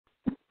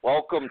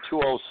Welcome,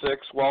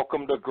 206.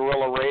 Welcome to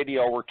Guerrilla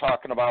Radio. We're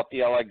talking about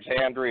the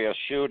Alexandria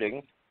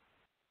shooting.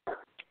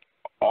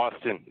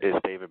 Austin, is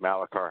David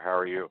Malekar. How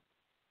are you?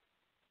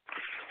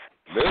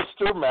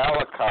 Mr.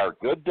 Malekar,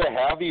 good to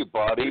have you,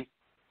 buddy.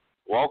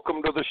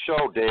 Welcome to the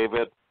show,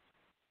 David.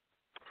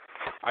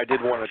 I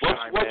did want to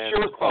chime in. What's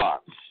your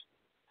thoughts?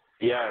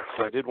 Yes,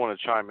 I did want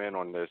to chime in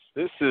on this.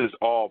 This is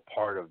all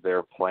part of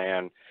their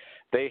plan.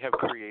 They have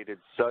created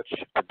such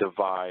a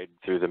divide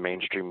through the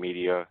mainstream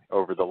media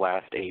over the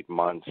last 8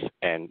 months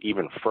and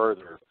even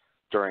further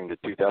during the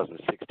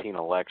 2016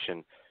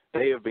 election.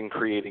 They have been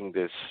creating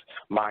this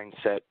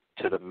mindset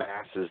to the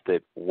masses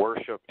that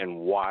worship and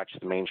watch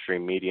the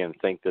mainstream media and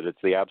think that it's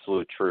the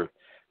absolute truth,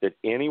 that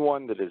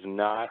anyone that is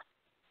not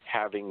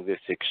having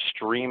this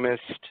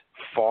extremist,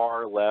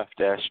 far-left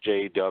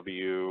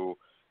SJW,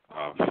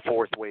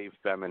 fourth-wave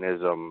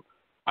feminism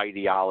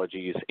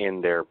ideologies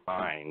in their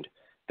mind,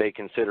 they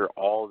consider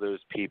all those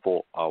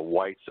people a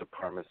white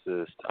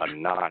supremacist, a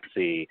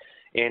Nazi,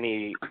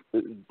 any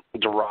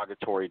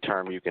derogatory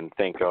term you can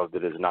think of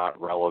that is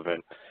not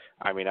relevant.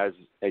 I mean, as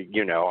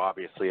you know,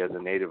 obviously as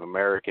a Native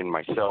American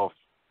myself,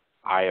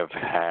 I have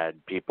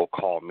had people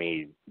call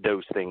me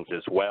those things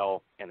as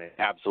well, and it's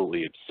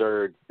absolutely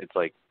absurd. It's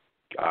like,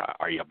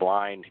 are you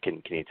blind?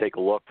 Can you take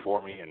a look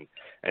for me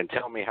and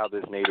tell me how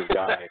this Native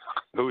guy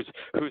who's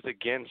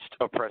against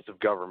oppressive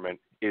government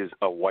is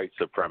a white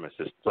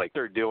supremacist? Like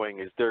they're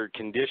doing is they're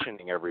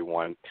conditioning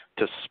everyone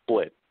to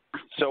split.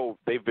 So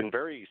they've been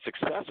very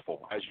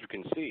successful, as you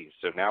can see.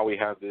 So now we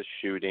have this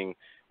shooting.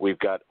 We've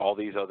got all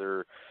these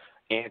other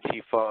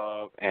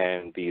Antifa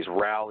and these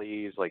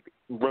rallies, like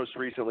most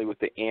recently with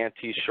the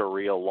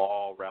anti-Sharia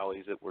law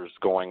rallies that was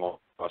going on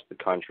across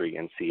the country.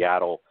 In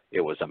Seattle,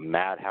 it was a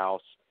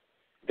madhouse.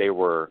 They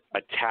were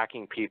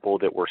attacking people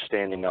that were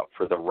standing up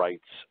for the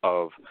rights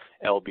of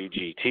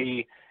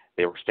LBGT.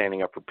 They were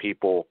standing up for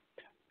people,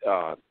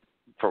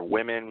 for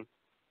women.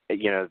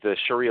 You know, the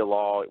Sharia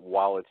law,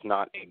 while it's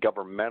not a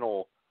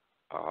governmental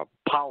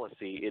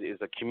policy, it is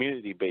a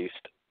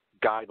community-based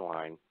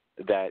guideline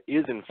that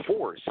is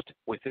enforced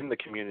within the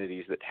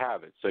communities that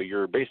have it. So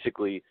you're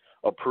basically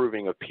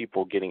approving of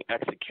people getting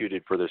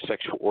executed for their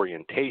sexual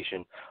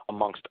orientation,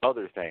 amongst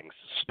other things,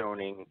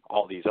 stoning,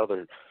 all these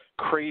other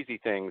crazy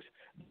things.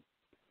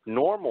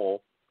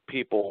 Normal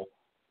people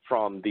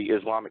from the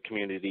Islamic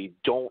community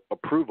don't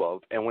approve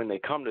of, and when they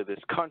come to this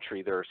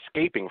country, they're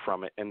escaping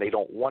from it, and they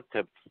don't want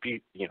to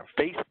be,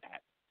 face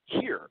that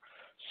here.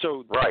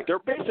 So They're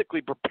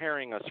basically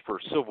preparing us for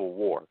civil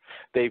war.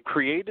 They've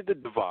created the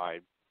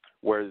divide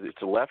where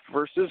it's left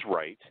versus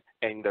right,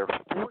 and they're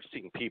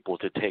forcing people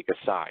to take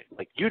a side.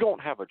 Like, you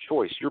don't have a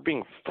choice. You're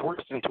being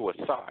forced into a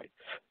side.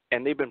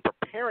 And they've been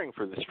preparing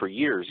for this for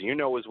years. You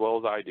know as well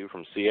as I do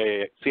from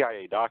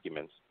CIA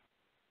documents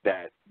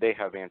that they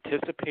have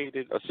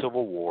anticipated a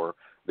civil war.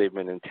 They've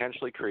been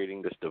intentionally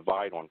creating this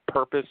divide on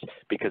purpose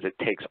because it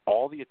takes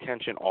all the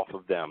attention off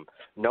of them.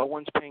 No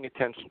one's paying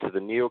attention to the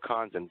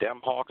neocons and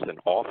dem hawks in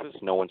office.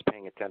 No one's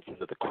paying attention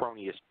to the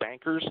cronyist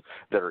bankers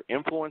that are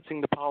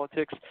influencing the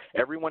politics.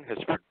 Everyone has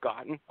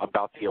forgotten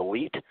about the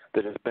elite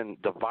that has been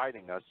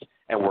dividing us,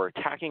 and we're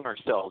attacking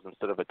ourselves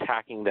instead of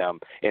attacking them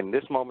in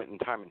this moment in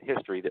time in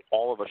history that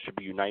all of us should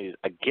be united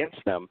against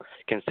them,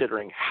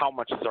 considering how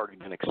much has already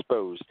been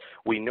exposed.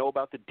 We know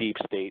about the deep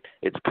state.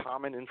 It's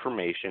common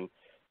information.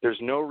 There's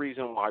no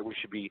reason why we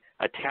should be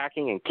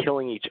attacking and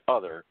killing each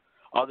other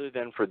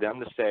than for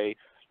them to say,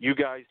 you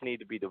guys need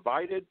to be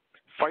divided,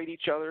 fight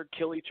each other,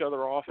 kill each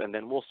other off, and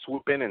then we'll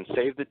swoop in and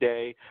save the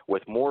day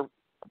with more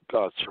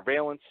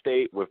surveillance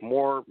state, with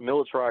more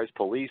militarized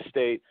police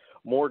state,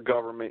 more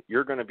government.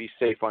 You're going to be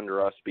safe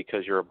under us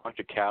because you're a bunch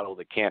of cattle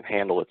that can't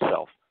handle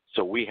itself.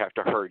 So we have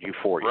to herd you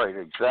for you. Right,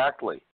 exactly.